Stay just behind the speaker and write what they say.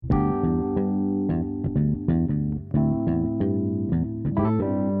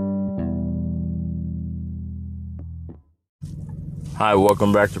Hi,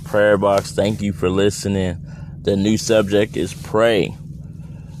 welcome back to Prayer Box. Thank you for listening. The new subject is pray.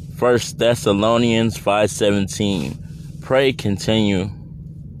 1 Thessalonians 5:17. Pray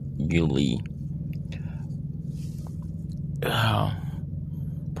continually.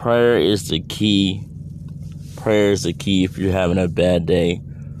 Prayer is the key. Prayer is the key if you're having a bad day.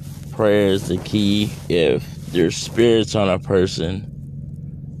 Prayer is the key if there's spirits on a person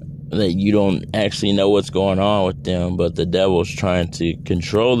that you don't actually know what's going on with them, but the devil's trying to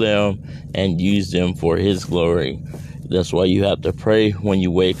control them and use them for his glory. That's why you have to pray when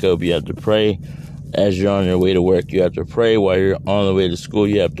you wake up. You have to pray as you're on your way to work. You have to pray while you're on the way to school.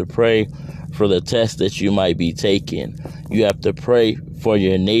 You have to pray for the test that you might be taking. You have to pray for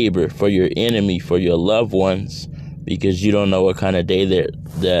your neighbor, for your enemy, for your loved ones, because you don't know what kind of day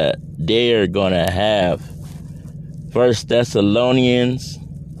that they are going to have. 1 Thessalonians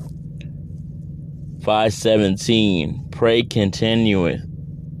 5:17. Pray continually.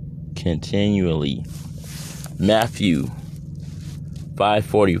 Matthew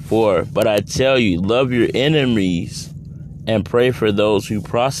 5:44. But I tell you, love your enemies and pray for those who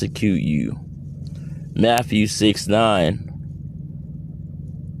prosecute you. Matthew 6:9.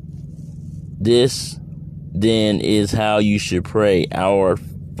 This then is how you should pray. Our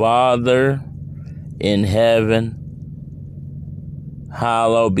Father in heaven,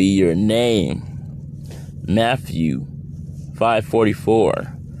 hallowed be your name. Matthew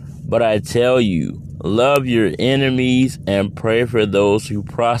 5:44. But I tell you, love your enemies and pray for those who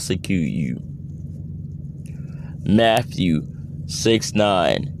prosecute you. Matthew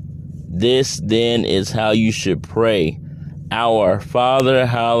 6:9. This then is how you should pray. Our Father,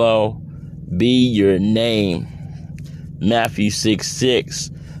 hallowed be your name. Matthew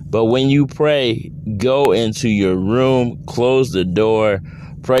 6:6. But when you pray, go into your room, close the door,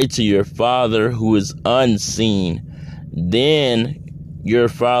 pray to your Father who is unseen. Then your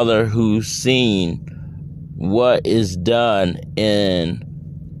Father who's seen what is done in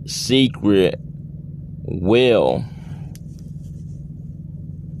secret will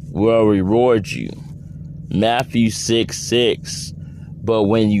reward you. Matthew 6:6. But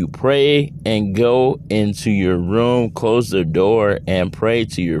when you pray and go into your room, close the door and pray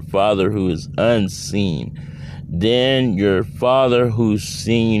to your Father who is unseen. Then your Father who's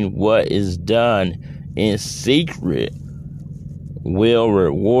seen what is done in secret will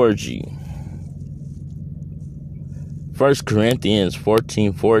reward you. 1 Corinthians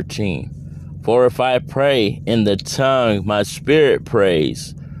 14:14. For if I pray in the tongue, my spirit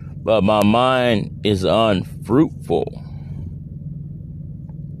prays, but my mind is unfruitful.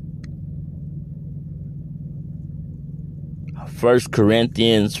 1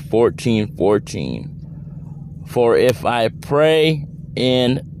 Corinthians 14:14. For if I pray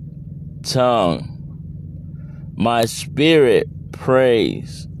in tongue, my spirit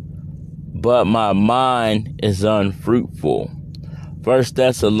prays, but my mind is unfruitful. 1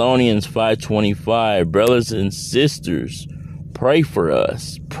 Thessalonians 5:25. Brothers and sisters, pray for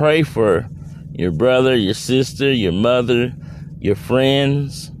us. Pray for your brother, your sister, your mother, your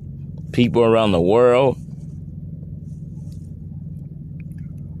friends, people around the world.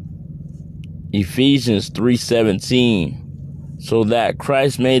 Ephesians 3:17. So that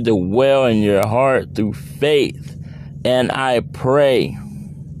Christ may dwell in your heart through faith. And I pray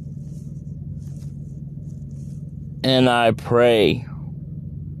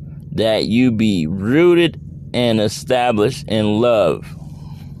that you be rooted and established in love.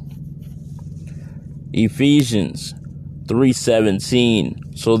 Ephesians 3:17.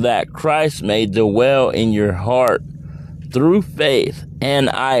 So that Christ may dwell in your heart through faith. And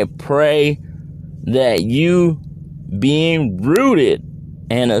I pray that you being rooted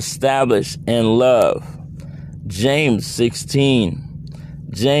and established in love. James 5:16.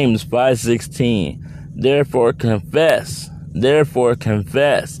 Therefore confess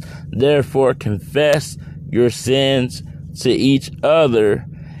your sins to each other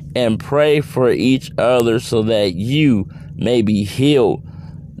and pray for each other so that you may be healed.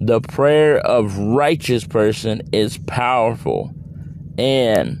 The prayer of righteous person is powerful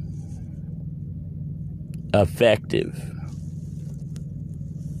and effective.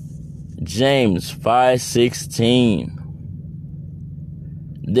 James 5:16.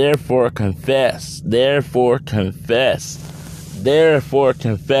 Therefore confess your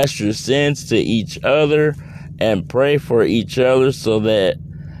sins to each other and pray for each other so that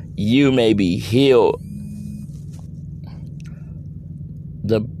you may be healed.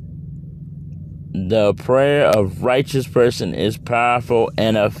 The prayer of righteous person is powerful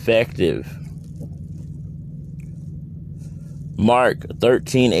and effective. Mark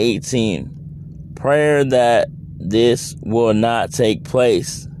 13:18. Prayer that this will not take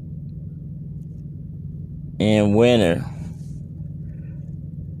place in winter.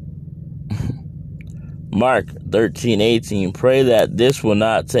 Mark 13:18. Pray that this will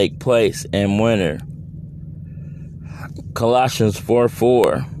not take place in winter. Colossians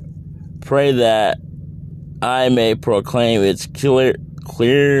 4:4. Pray that I may proclaim it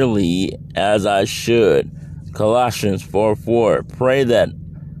clearly as I should. Colossians 4:4. Pray that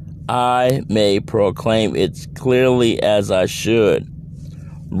I may proclaim it clearly as I should.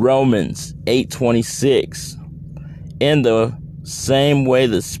 Romans 8:26. In the same way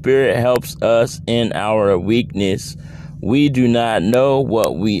the Spirit helps us in our weakness, we do not know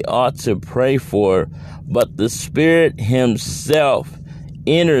what we ought to pray for, but the Spirit Himself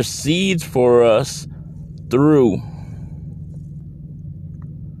intercedes for us through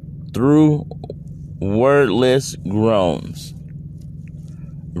wordless groans.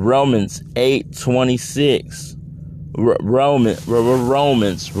 Romans 8:26. Romans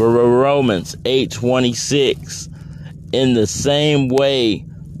 8:26. In the same way,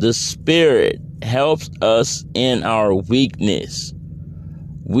 the Spirit helps us in our weakness.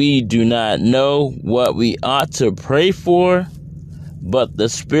 We do not know what we ought to pray for, but the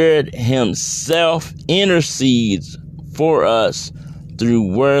Spirit Himself intercedes for us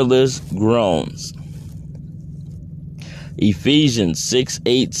through wordless groans. Ephesians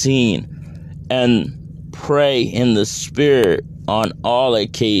 6:18. And pray in the Spirit on all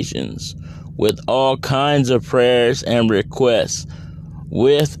occasions, with all kinds of prayers and requests.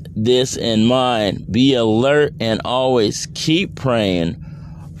 With this in mind, be alert and always keep praying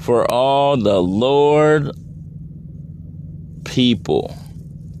for all the Lord people.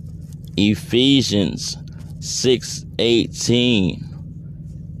 Ephesians 6:18.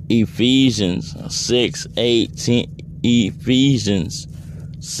 Ephesians 6:18. Ephesians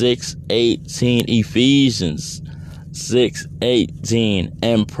 6:18. Ephesians 6:18.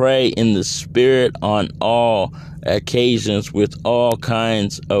 And pray in the Spirit on all occasions with all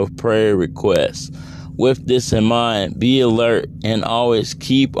kinds of prayer requests. With this in mind, be alert and always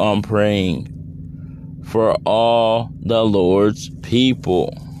keep on praying for all the Lord's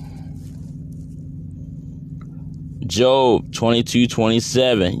people. Job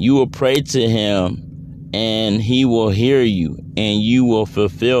 22:27. You will pray to Him, and He will hear you, and you will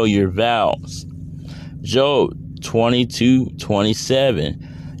fulfill your vows. Job 22:27.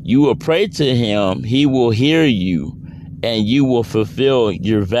 You will pray to Him, He will hear you, and you will fulfill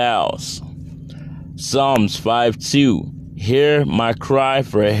your vows. Psalms 5:2. Hear my cry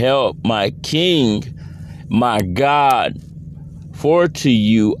for help, my King, my God, for to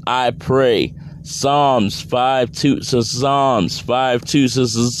you I pray. Psalms 5:2. So Psalms 5:2. So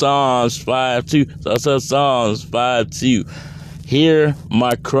Psalms 5:2. So Psalms 5:2. Hear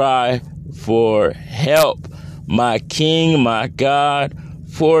my cry for help, my King, my God,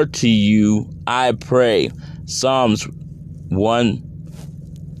 for to you I pray. Psalms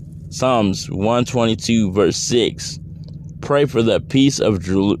 122 verse 6. Pray for the peace of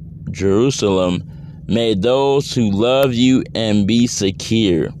Jerusalem. May those who love you and be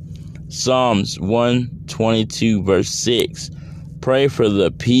secure. Psalms 122 verse 6. Pray for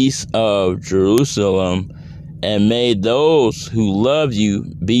the peace of Jerusalem, and may those who love you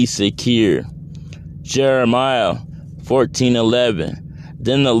be secure. Jeremiah 14:11.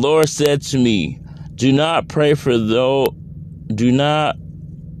 Then the Lord said to me, Do not pray for the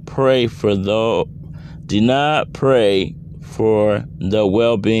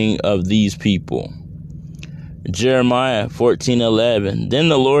well-being of these people. Jeremiah 14:11. Then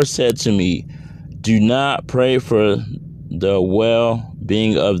the Lord said to me, Do not pray for the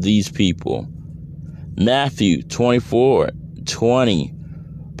well-being of these people. Matthew 24:20.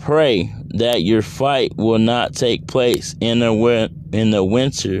 Pray that your fight will not take place in the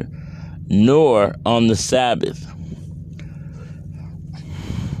winter, nor on the Sabbath.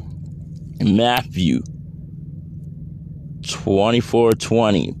 Matthew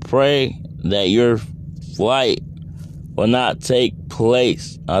 24:20. Pray that your flight will not take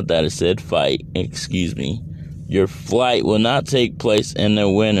place. I thought it said fight. Excuse me. Your flight will not take place in the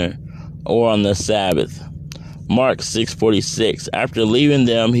winter or on the Sabbath. Mark 6:46. After leaving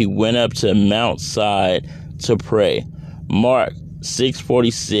them, he went up to Mount Side to pray. Mark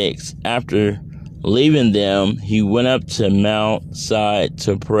 6:46. After leaving them, he went up to Mount Side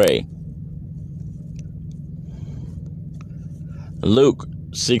to pray. Luke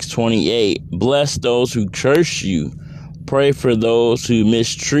 6:28. Bless those who curse you. Pray for those who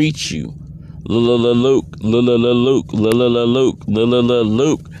mistreat you. Luke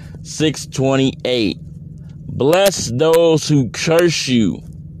 6:28. Bless those who curse you.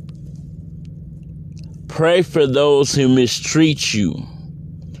 Pray for those who mistreat you.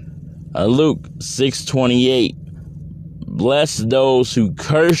 Luke 6:28. Bless those who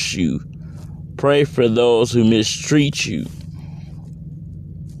curse you. Pray for those who mistreat you.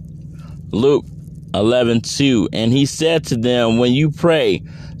 Luke 11:2. And he said to them, when you pray,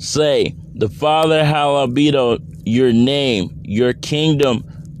 say, the Father, hallowed be your name, your kingdom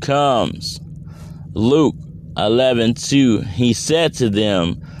comes. Luke 11:2. He said to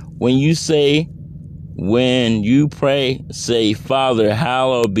them, when you pray, say, Father,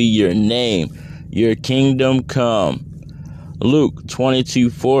 hallowed be your name, your kingdom come. Luke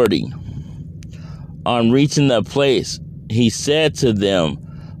 22:40. On reaching the place, he said to them,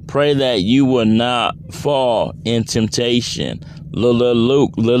 pray that you will not fall in temptation.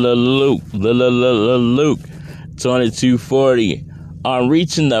 Luke 22:40. On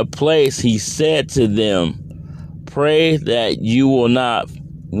reaching the place, he said to them, pray that you will not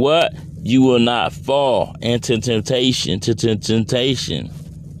You will not fall into temptation.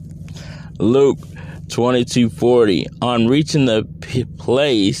 Luke 22:40. On reaching the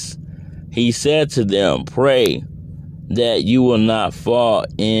place, he said to them, pray that you will not fall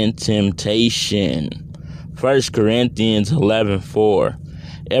in temptation. 1 Corinthians 11:4.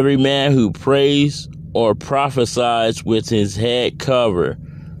 Every man who prays or prophesies with his head covered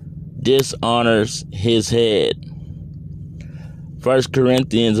dishonors his head. 1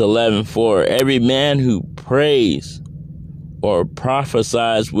 Corinthians 11:4. Every man who prays or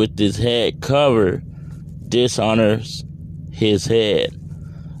prophesies with his head covered dishonors his head.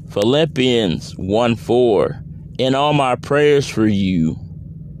 Philippians 1:4. In all my prayers for you,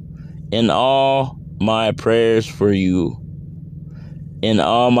 in all my prayers for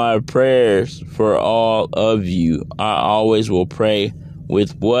all of you, I always will pray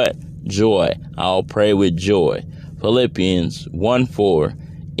with what? Joy. I'll pray with joy. Philippians 1:4.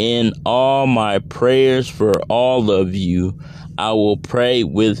 In all my prayers for all of you, I will pray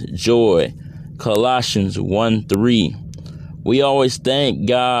with joy. Colossians 1:3. We always thank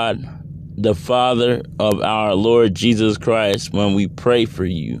God, the Father of our Lord Jesus Christ, when we pray for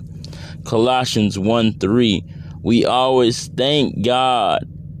you. Colossians 1:3. We always thank God,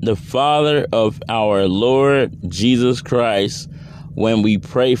 the Father of our Lord Jesus Christ, when we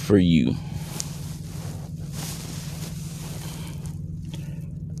pray for you.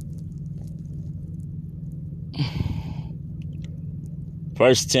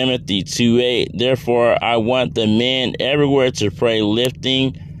 1 Timothy 2:8. Therefore, I want the men everywhere to pray,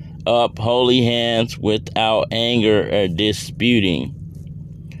 lifting up holy hands without anger or disputing.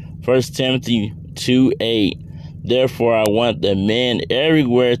 1 Timothy 2:8. Therefore, I want the men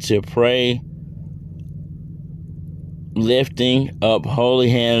everywhere to pray, lifting up holy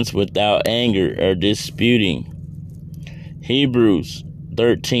hands without anger or disputing. Hebrews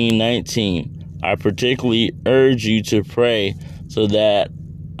 13:19. I particularly urge you to pray so that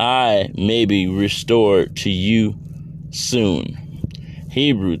I may be restored to you soon.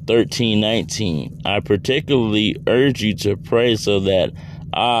 Hebrews 13:19. I particularly urge you to pray so that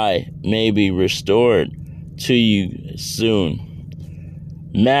I may be restored to you soon.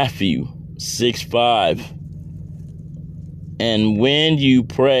 Matthew 6:5. And when you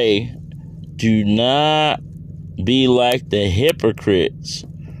pray, do not be like the hypocrites,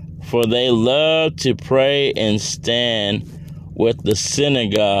 for they love to pray and stand with the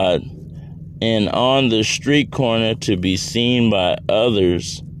synagogue and on the street corner to be seen by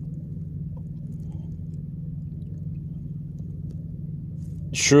others.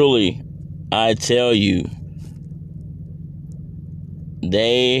 Truly, I tell you,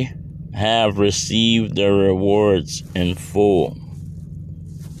 they have received their rewards in full.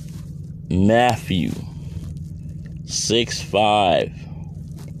 Matthew 6:5.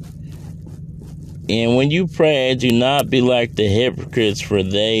 And when you pray, do not be like the hypocrites, for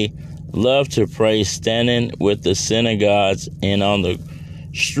they love to pray standing with the synagogues and on the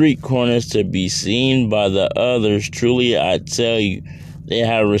street corners to be seen by the others. Truly, I tell you, they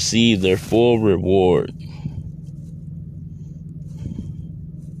have received their full reward.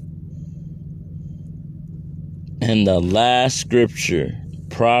 And the last scripture,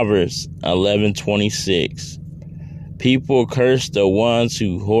 Proverbs 11:26. People curse the ones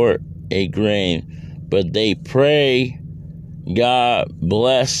who hoard a grain, but they pray God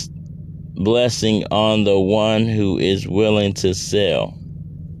blessing on the one who is willing to sell.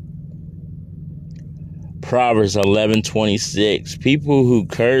 Proverbs 11:26. People who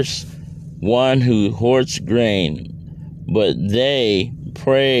curse one who hoards grain, but they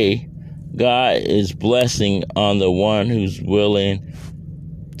pray God is blessing on the one who's willing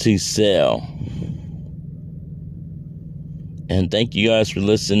to sell. And thank you guys for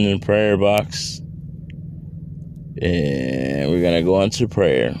listening to Prayer Box. And we're going to go into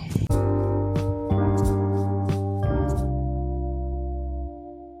prayer.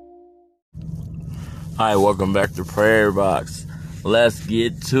 Hi, welcome back to Prayer Box. Let's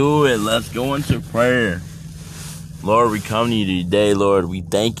get to it. Let's go into prayer. Lord, we come to you today, Lord. We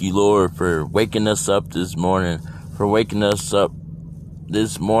thank you, Lord, for waking us up this morning, for waking us up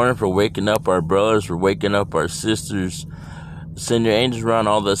this morning, for waking up our brothers, for waking up our sisters. Send your angels around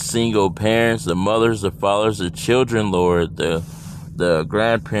all the single parents, the mothers, the fathers, the children, Lord, the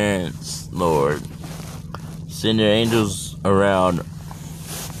grandparents, Lord. Send your angels around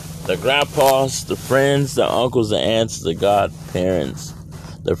the grandpas, the friends, the uncles, the aunts, the godparents,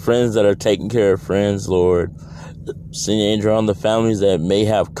 the friends that are taking care of friends, Lord. Send your angel around the families that may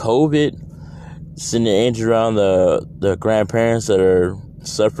have COVID. Send your angel around the grandparents that are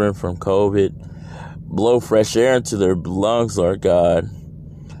suffering from COVID. Blow fresh air into their lungs, Lord God.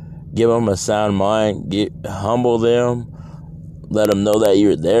 Give them a sound mind. Humble them. Let them know that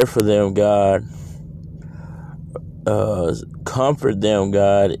you're there for them, God. Comfort them,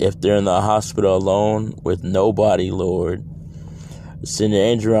 God, if they're in the hospital alone with nobody, Lord. Send your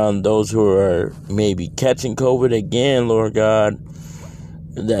angel around those who are maybe catching COVID again, Lord God,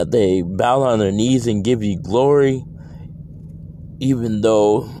 that they bow on their knees and give you glory, even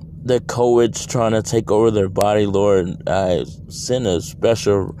though the COVID's trying to take over their body, Lord. I send a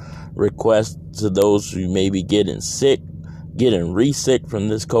special request to those who may be getting re-sick from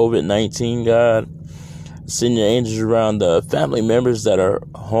this COVID-19, God. Send your angels around the family members that are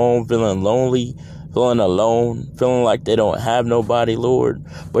home feeling lonely, feeling alone, feeling like they don't have nobody, Lord.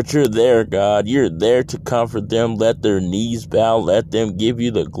 But you're there, God. You're there to comfort them. Let their knees bow. Let them give you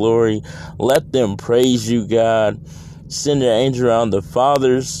the glory. Let them praise you, God. Send your angel around the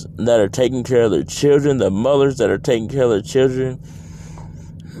fathers that are taking care of their children, the mothers that are taking care of their children.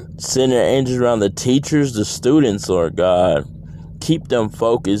 Send your angels around the teachers, the students, Lord God. Keep them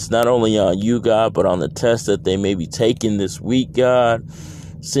focused not only on you, God, but on the tests that they may be taking this week, God.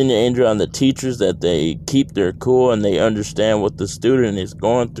 Send your angel on the teachers that they keep their cool and they understand what the student is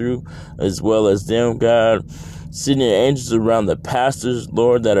going through as well as them, God. Send your angels around the pastors,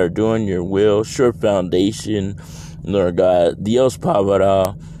 Lord, that are doing your will. Sure Foundation, Lord God. Dios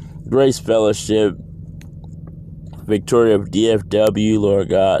Pavara, Grace Fellowship, Victoria DFW, Lord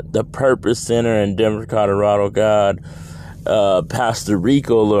God. The Purpose Center in Denver, Colorado, God. Pastor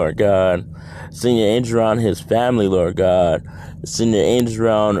Rico, Lord God. Send your angels around his family, Lord God. Send your angels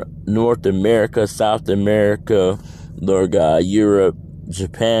around North America, South America, Lord God, Europe,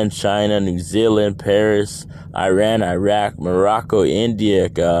 Japan, China, New Zealand, Paris, Iran, Iraq, Morocco, India,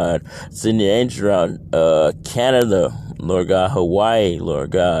 God. Send your angels around Canada, Lord God, Hawaii,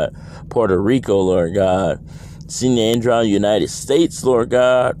 Lord God, Puerto Rico, Lord God. Send your angel around the United States, Lord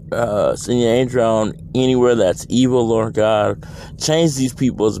God. Send your angel around anywhere that's evil, Lord God. Change these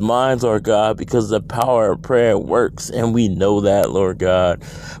people's minds, Lord God, because the power of prayer works, and we know that, Lord God.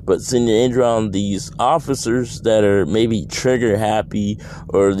 But send your angel around these officers that are maybe trigger happy,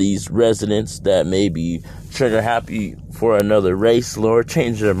 or these residents that may be trigger happy for another race, Lord.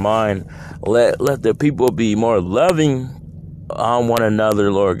 Change their mind. Let the people be more loving on one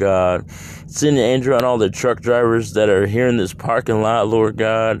another, Lord God. Send your angel on all the truck drivers that are here in this parking lot, Lord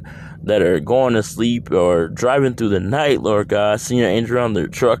God, that are going to sleep or driving through the night, Lord God. Send your angel on their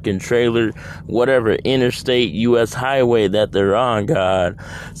truck and trailer, whatever interstate, U.S. highway that they're on, God.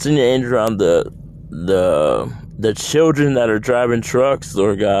 Send your angel on the children that are driving trucks,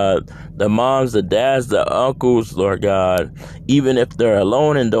 Lord God, the moms, the dads, the uncles, Lord God, even if they're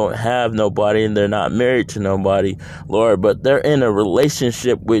alone and don't have nobody and they're not married to nobody, Lord, but they're in a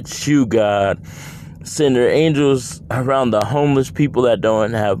relationship with you, God. Send your angels around the homeless people that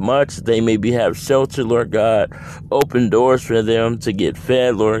don't have much. They maybe have shelter, Lord God. Open doors for them to get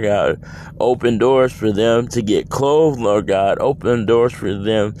fed, Lord God. Open doors for them to get clothed, Lord God. Open doors for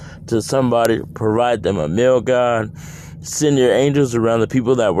them to somebody provide them a meal, God. Send your angels around the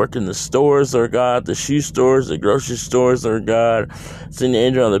people that work in the stores, Lord God, the shoe stores, the grocery stores, Lord God. Send your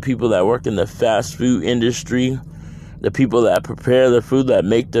angel on the people that work in the fast food industry, the people that prepare the food, that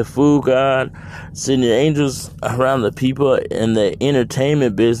make the food, God. Send your angels around the people in the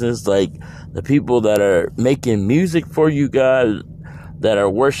entertainment business, like the people that are making music for you, God, that are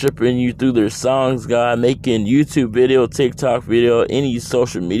worshiping you through their songs, God, making YouTube video, TikTok video, any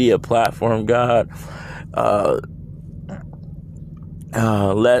social media platform, God.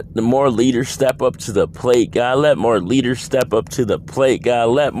 Let more leaders step up to the plate, God. Let more leaders step up to the plate, God.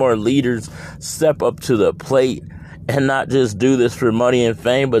 Let more leaders step up to the plate and not just do this for money and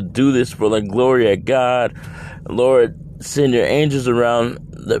fame, but do this for the glory of God. Lord, send your angels around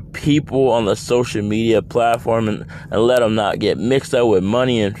the people on the social media platform, and let them not get mixed up with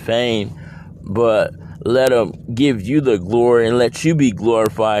money and fame, but let them give you the glory and let you be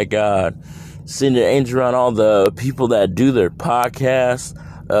glorified, God. Send your angel around all the people that do their podcasts,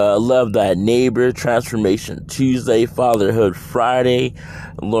 Love Thy Neighbor, Transformation Tuesday, Fatherhood Friday,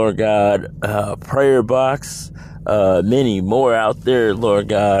 Lord God, Prayer Box, many more out there, Lord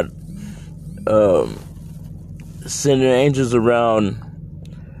God. Send your angels around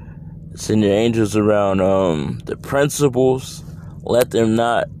the principals. Let them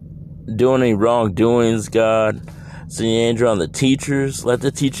not do any wrongdoings, God. Send your angel on the teachers. Let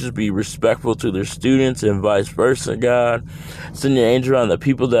the teachers be respectful to their students and vice versa, God. Send your angel on the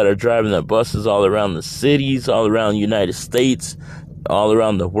people that are driving the buses all around the cities, all around the United States, all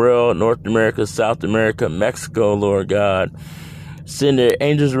around the world, North America, South America, Mexico, Lord God. Send your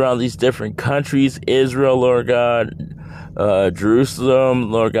angels around these different countries, Israel, Lord God, Jerusalem,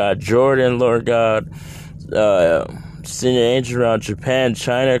 Lord God, Jordan, Lord God. Send your angels around Japan,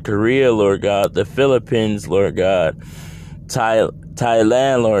 China, Korea, Lord God, the Philippines, Lord God,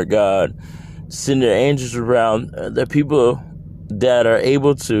 Thailand, Lord God. Send your angels around the people that are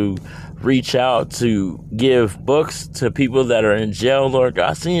able to reach out to give books to people that are in jail, Lord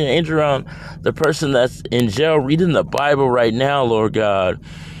God. Send your angel around the person that's in jail reading the Bible right now, Lord God.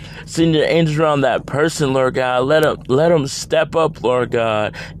 Send your angels around that person, Lord God. Let them step up, Lord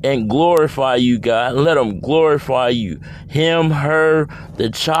God, and glorify you, God. Let them glorify you. Him, her,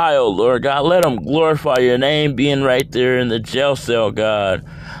 the child, Lord God. Let them glorify your name being right there in the jail cell, God.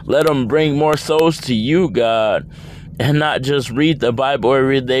 Let them bring more souls to you, God. And not just read the Bible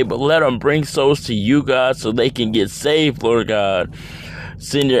every day, but let them bring souls to you, God, so they can get saved, Lord God.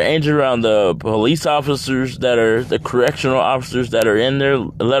 Send your angel around the police officers that are the correctional officers that are in there.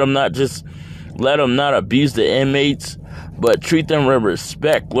 Let them not abuse the inmates, but treat them with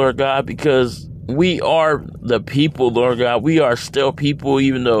respect, Lord God, because we are the people, Lord God. We are still people,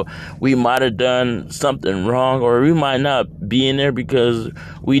 even though we might have done something wrong, or we might not be in there because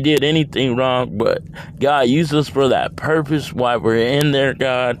we did anything wrong. But God, use us for that purpose while we're in there,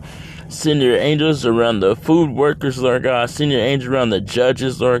 God. Send your angels around the food workers, Lord God. Send your angels around the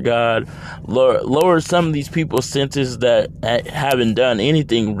judges, Lord God. Lord, lower some of these people's sentences that haven't done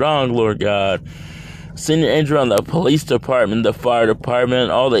anything wrong, Lord God. Send your angel around the police department, the fire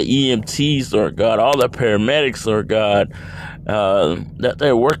department, all the EMTs, Lord God, all the paramedics, Lord God, that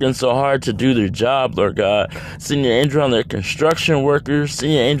they're working so hard to do their job, Lord God. Send your angel around the construction workers.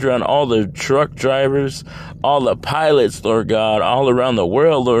 Send your angel around all the truck drivers, all the pilots, Lord God, all around the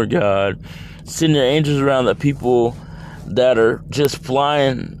world, Lord God. Send your angels around the people that are just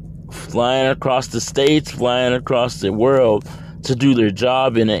flying across the states, flying across the world to do their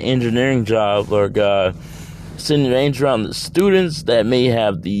job in an engineering job, Lord God. Send your angel around the students that may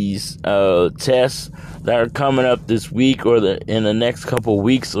have these tests that are coming up this week or in the next couple of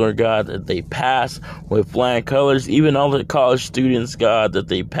weeks, Lord God, that they pass with flying colors. Even all the college students, God, that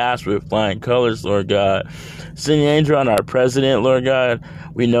they pass with flying colors, Lord God. Send your angel on our president, Lord God.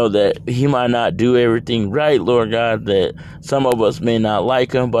 We know that he might not do everything right, Lord God, that some of us may not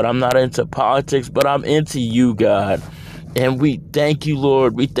like him, but I'm not into politics, but I'm into you, God. And we thank you,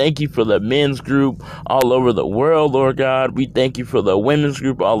 Lord. We thank you for the men's group all over the world, Lord God. We thank you for the women's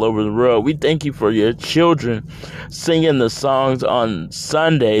group all over the world. We thank you for your children singing the songs on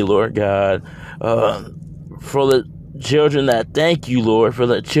Sunday, Lord God. For the children that thank you, Lord. For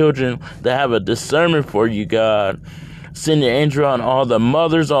the children that have a discernment for you, God. Send your angel on all the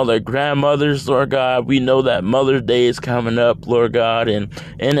mothers, all the grandmothers, Lord God. We know that Mother's Day is coming up, Lord God. And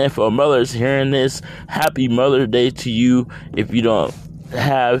if a mother's hearing this, happy Mother's Day to you. If you don't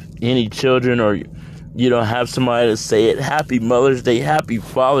have any children or you don't have somebody to say it, happy Mother's Day, happy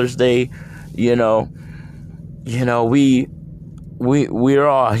Father's Day. We're all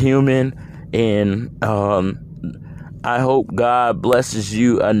human, and I hope God blesses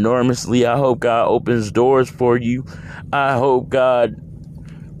you enormously. I hope God opens doors for you. I hope God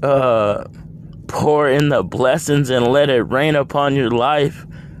pour in the blessings and let it rain upon your life.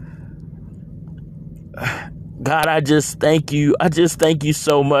 God, I just thank you. I just thank you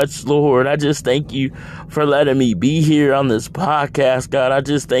so much, Lord. I just thank you for letting me be here on this podcast, God. I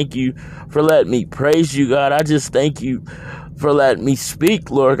just thank you for letting me praise you, God. I just thank you for letting me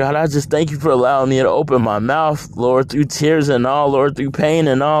speak, Lord God. I just thank you for allowing me to open my mouth, Lord, through tears and all, Lord, through pain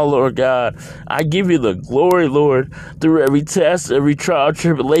and all, Lord God. I give you the glory, Lord, through every test, every trial,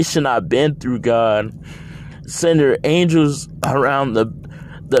 tribulation I've been through, God. Send your angels around the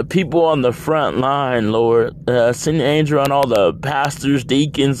people on the front line, Lord. Send your angel on all the pastors,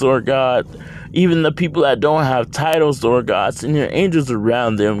 deacons, Lord God. Even the people that don't have titles, Lord God, send your angels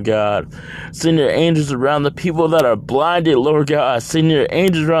around them, God. Send your angels around the people that are blinded, Lord God. Send your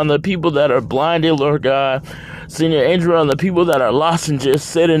angels around the people that are blinded, Lord God. Send your angels around the people that are lost and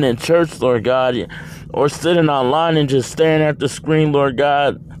just sitting in church, Lord God, or sitting online and just staring at the screen, Lord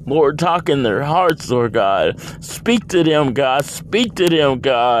God. Lord, talk in their hearts, Lord God. Speak to them, God. Speak to them,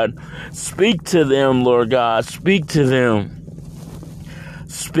 God. Speak to them, Lord God. Speak to them.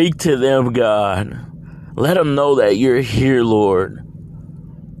 Speak to them, God. Let them know that you're here, Lord.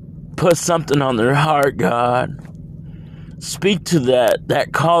 Put something on their heart, God. Speak to that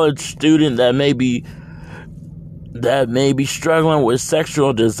college student that may be struggling with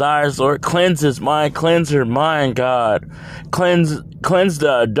sexual desires, Lord. Cleanse his mind, cleanse her mind, God. Cleanse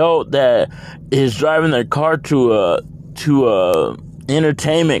the adult that is driving their car to a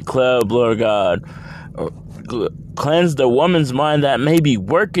entertainment club, Lord God. Cleanse the woman's mind that may be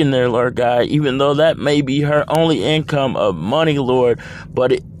working there, Lord God, even though that may be her only income of money, Lord.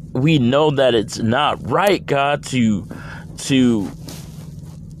 But we know that it's not right, God, to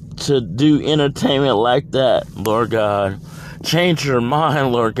do entertainment like that, Lord God. Change your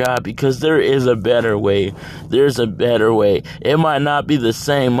mind, Lord God, because there is a better way. There's a better way. It might not be the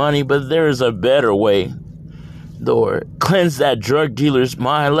same money, but there is a better way, Lord. Cleanse that drug dealer's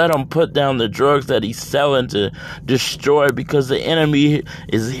mind. Let him put down the drugs that he's selling to destroy, because the enemy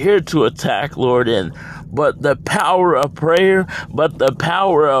is here to attack, Lord. But the power of prayer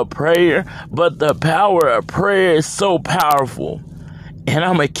is so powerful. And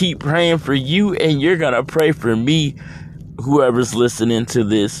I'm going to keep praying for you, and you're going to pray for me, whoever's listening to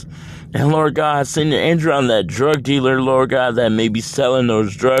this. And Lord God, send your angel on that drug dealer, Lord God, that may be selling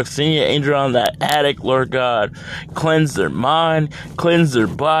those drugs. Send your angel on that addict, Lord God. Cleanse their mind, cleanse their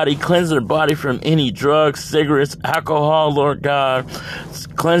body from any drugs, cigarettes, alcohol, Lord God.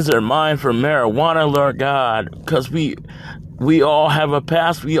 Cleanse their mind from marijuana, Lord God, because we all have a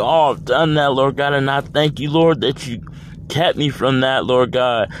past. We all have done that, Lord God, and I thank you, Lord, that you kept me from that, Lord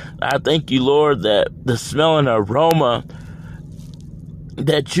God. I thank you, Lord, that the smell and aroma,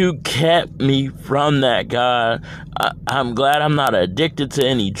 that you kept me from that, God. I'm glad I'm not addicted to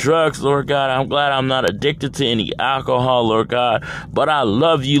any drugs, Lord God. I'm glad I'm not addicted to any alcohol, Lord God. But I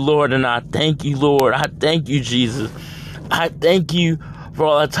love you, Lord, and I thank you, Lord. I thank you, Jesus. I thank you for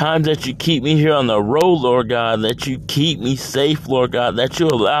all the times that you keep me here on the road, Lord God, that you keep me safe, Lord God, that you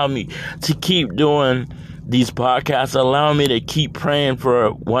allow me to keep doing these podcasts, allow me to keep praying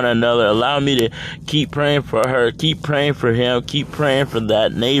for one another, allow me to keep praying for her, keep praying for him, keep praying for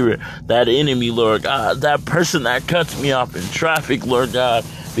that neighbor, that enemy, Lord God, that person that cuts me off in traffic, Lord God,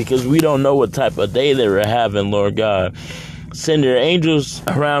 because we don't know what type of day they were having, Lord God. Send your angels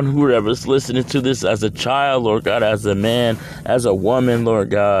around whoever's listening to this, as a child, Lord God, as a man, as a woman, Lord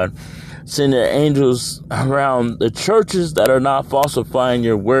God. Send your angels around the churches that are not falsifying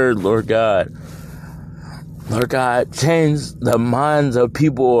your word, Lord God. Lord God, change the minds of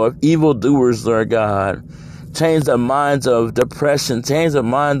people, of evildoers, Lord God. Change the minds of depression. Change the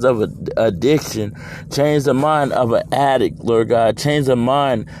minds of addiction. Change the mind of an addict, Lord God. Change the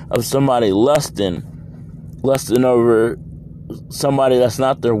mind of somebody lusting over somebody that's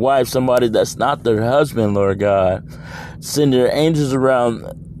not their wife, somebody that's not their husband, Lord God. Send your angels around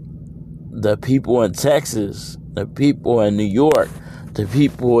the people in Texas, the people in New York, the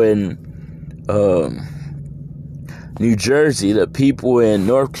people in New Jersey, the people in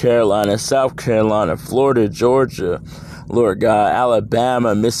North Carolina, South Carolina, Florida, Georgia, Lord God,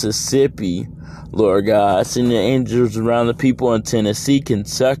 Alabama, Mississippi, Lord God. Send your angels around the people in Tennessee,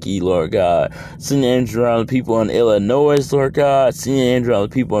 Kentucky, Lord God. Send your angels around the people in Illinois, Lord God. Send your angels around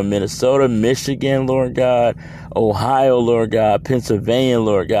the people in Minnesota, Michigan, Lord God. Ohio, Lord God. Pennsylvania,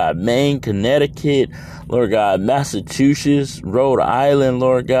 Lord God. Maine, Connecticut, Lord God. Massachusetts, Rhode Island,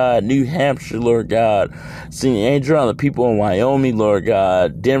 Lord God. New Hampshire, Lord God. Send your angel around the people in Wyoming, Lord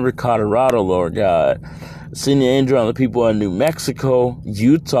God. Denver, Colorado, Lord God. Send your angel on the people in New Mexico,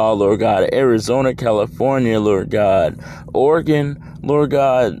 Utah, Lord God, Arizona, California, Lord God, Oregon, Lord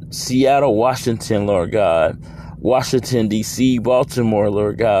God, Seattle, Washington, Lord God, Washington, D.C., Baltimore,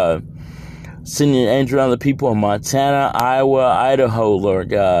 Lord God. Send your angel on the people in Montana, Iowa, Idaho, Lord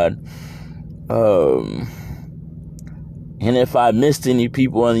God. And if I missed any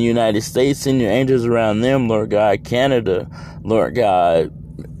people in the United States, send your angels around them, Lord God. Canada, Lord God.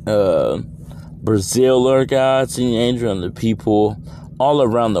 Brazil, Lord God. Send your angel on the people all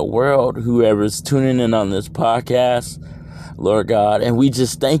around the world, whoever's tuning in on this podcast, Lord God. And we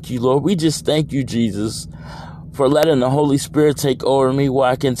just thank you, Lord. We just thank you, Jesus, for letting the Holy Spirit take over me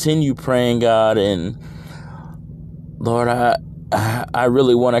while I continue praying, God. And Lord, I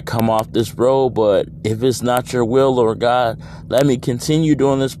really want to come off this road, but if it's not your will, Lord God, let me continue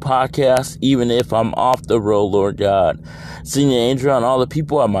doing this podcast, even if I'm off the road, Lord God. Send your angel on all the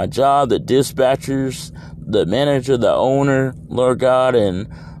people at my job, the dispatchers, the manager, the owner, Lord God, and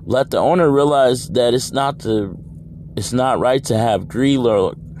let the owner realize that it's not right to have greed,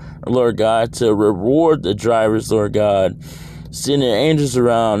 Lord God, to reward the drivers, Lord God. Send your angels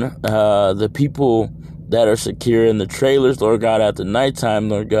around the people that are secure in the trailers, Lord God, at the nighttime,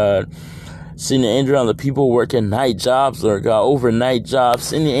 Lord God. Send your angel on the people working night jobs, Lord God, overnight jobs.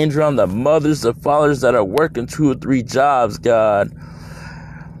 Send your angel on the mothers, the fathers that are working 2 or 3 jobs, God.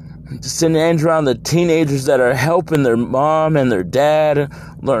 Send your angel on the teenagers that are helping their mom and their dad,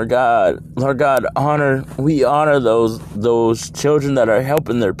 Lord God. Lord God, we honor those children that are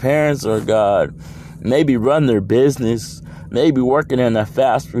helping their parents, Lord God. Maybe run their business, maybe working in a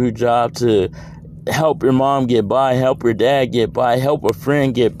fast food job to help your mom get by, help your dad get by, help a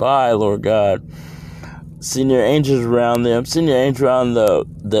friend get by, Lord God. Send your angels around them. Send your angel around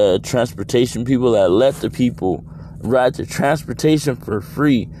the transportation people that let the people ride the transportation for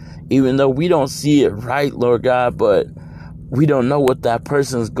free, even though we don't see it right, Lord God, but we don't know what that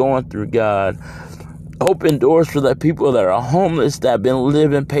person's going through, God. Open doors for the people that are homeless, that have been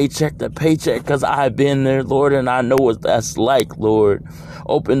living paycheck to paycheck, because I've been there, Lord, and I know what that's like, Lord.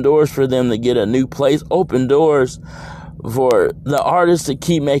 Open doors for them to get a new place. Open doors for the artists to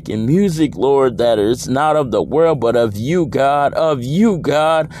keep making music, Lord, that is not of the world, but of you, God. Of you,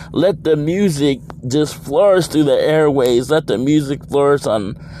 God. Let the music just flourish through the airways. Let the music flourish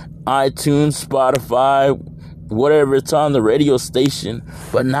on iTunes, Spotify, whatever it's on the radio station,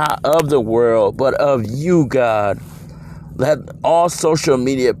 but not of the world, but of you, God. Let all social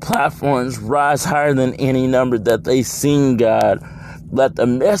media platforms rise higher than any number that they sing, God. Let the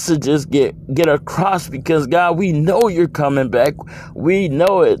messages get across, because, God, we know you're coming back. We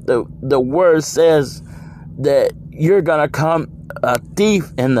know it. The word says that you're going to come a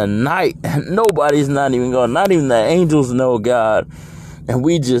thief in the night, and nobody's not even the angels know, God. And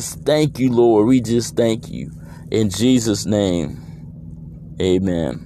we just thank you, Lord. We just thank you. In Jesus' name, amen.